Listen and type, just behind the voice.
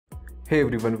Hey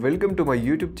everyone, welcome to my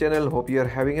YouTube channel. Hope you are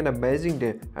having an amazing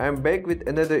day. I am back with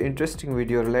another interesting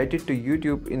video related to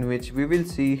YouTube, in which we will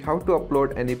see how to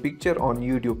upload any picture on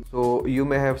YouTube. So you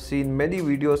may have seen many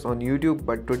videos on YouTube,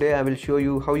 but today I will show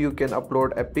you how you can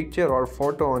upload a picture or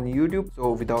photo on YouTube.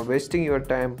 So without wasting your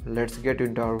time, let's get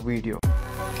into our video.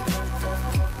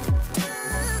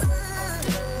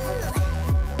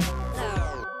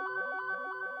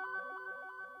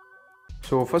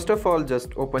 So first of all,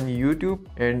 just open YouTube,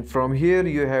 and from here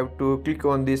you have to click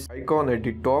on this icon at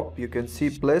the top. You can see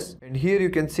plus, and here you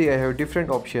can see I have different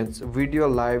options: video,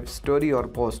 live, story or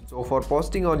post. So for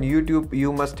posting on YouTube,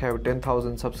 you must have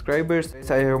 10,000 subscribers.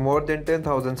 Since I have more than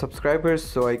 10,000 subscribers,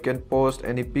 so I can post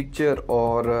any picture,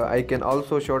 or I can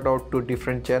also shout out to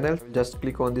different channels. Just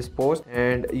click on this post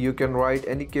and you can write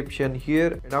any caption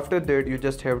here, and after that you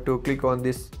just have to click on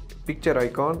this picture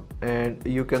icon and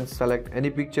you can select any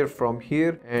picture from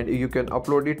here and you can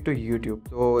upload it to YouTube.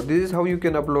 So this is how you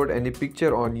can upload any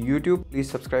picture on YouTube. Please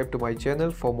subscribe to my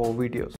channel for more videos.